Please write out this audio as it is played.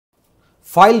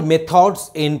File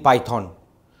methods in Python.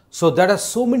 So there are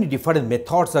so many different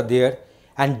methods are there,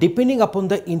 and depending upon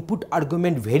the input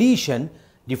argument variation,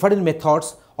 different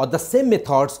methods or the same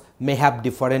methods may have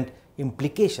different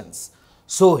implications.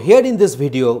 So here in this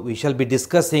video we shall be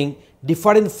discussing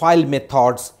different file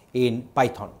methods in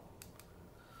Python.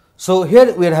 So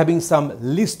here we are having some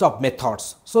list of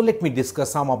methods. So let me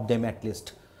discuss some of them at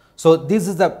least. So this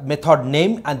is the method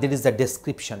name and there is the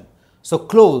description. So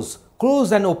close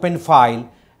an open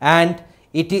file, and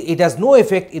it has no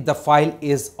effect if the file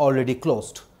is already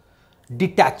closed.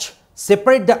 Detach,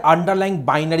 separate the underlying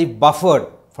binary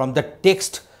buffer from the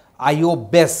text IO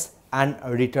base and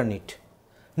return it.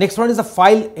 Next one is a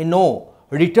file no,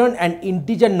 return an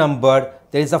integer number.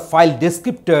 There is a file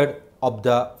descriptor of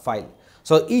the file.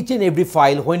 So each and every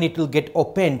file, when it will get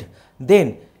opened,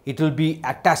 then it will be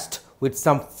attached with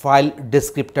some file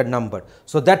descriptor number.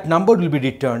 So that number will be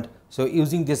returned. So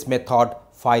using this method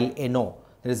file no,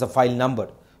 there is a file number.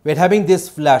 We are having this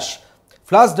flush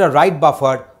the write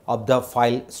buffer of the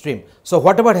file stream. So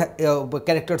whatever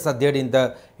characters are there in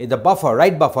the buffer,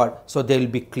 write buffer, so they will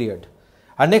be cleared.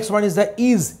 And next one is the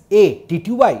is a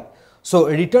tty. So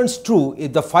it returns true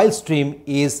if the file stream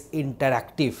is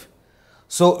interactive.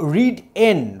 So read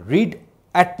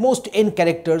at most n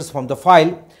characters from the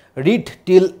file, read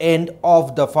till end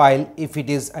of the file if it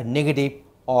is a negative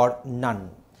or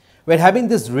none. We are having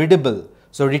this readable.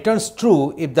 So returns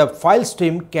true if the file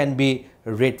stream can be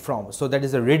read from. So that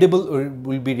is a readable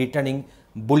will be returning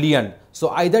boolean. So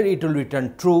either it will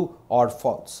return true or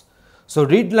false. So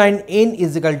read line n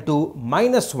is equal to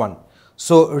 -1.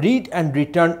 So read and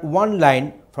return one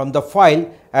line from the file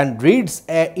and reads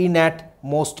in at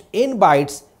most n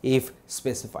bytes if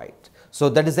specified. So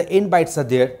that is the n bytes are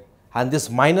there and this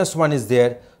 -1 is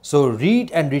there. So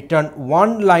read and return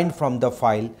one line from the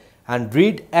file and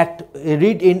read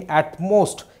in at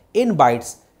most n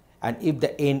bytes, and if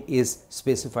the n is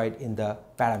specified in the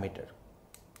parameter.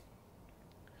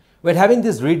 We are having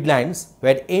these read lines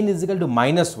where n is equal to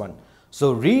 -1.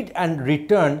 So read and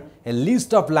return a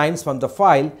list of lines from the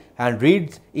file and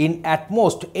read in at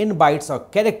most n bytes or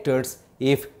characters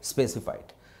if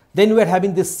specified. Then we are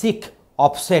having this seek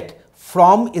offset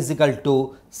from is equal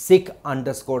to seek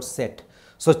underscore set.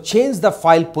 So change the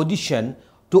file position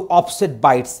to offset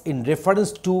bytes in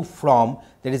reference to from,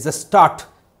 there is a start,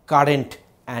 current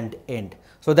and end.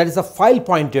 So that is a file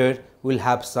pointer will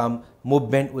have some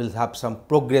movement, will have some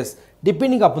progress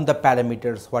depending upon the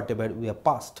parameters whatever we have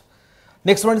passed.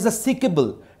 Next one is a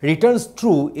seekable, returns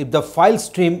true if the file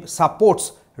stream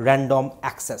supports random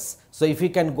access. So if you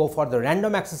can go for the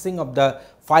random accessing of the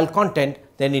file content,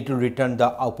 then it will return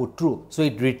the output true. So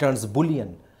it returns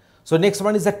boolean. So next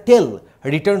one is a tell,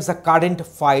 returns the current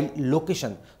file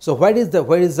location. So where is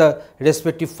the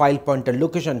respective file pointer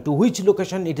location, to which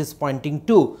location it is pointing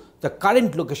to, the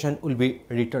current location will be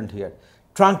returned here.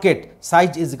 Truncate,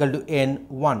 size is equal to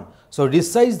n1. So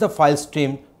resize the file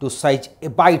stream to size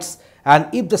bytes, and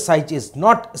if the size is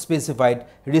not specified,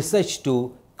 resize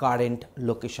to current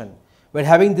location. We are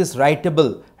having this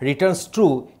writable, returns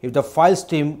true if the file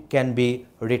stream can be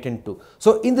written to.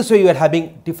 So in this way you are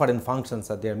having different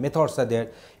functions are there, methods are there.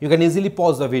 You can easily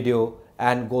pause the video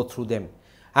and go through them,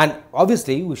 and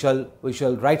obviously we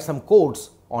shall write some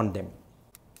codes on them.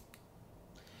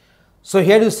 So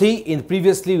here you see, in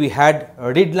previously we had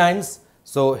read lines.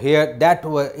 So here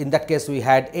in that case we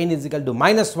had n is equal to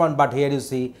 -1, but here you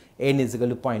see n is equal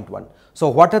to 0.1. So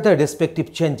what are the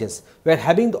respective changes? We are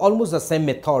having almost the same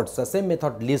methods, the same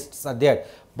method lists are there,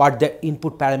 but the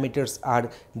input parameters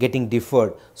are getting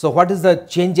differed. So what is the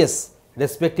changes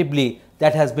respectively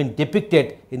that has been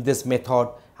depicted in this method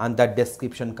and the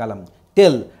description column?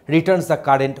 Tell returns the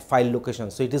current file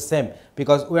location. So it is same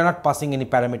because we are not passing any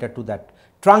parameter to that.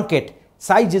 Truncate,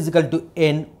 size is equal to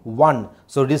n1.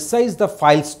 So resize the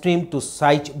file stream to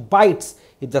size bytes.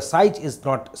 If the size is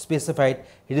not specified,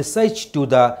 resize to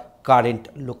the current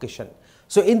location.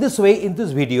 So in this way, in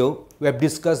this video, we have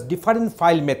discussed different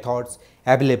file methods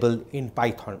available in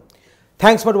Python.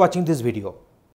 Thanks for watching this video.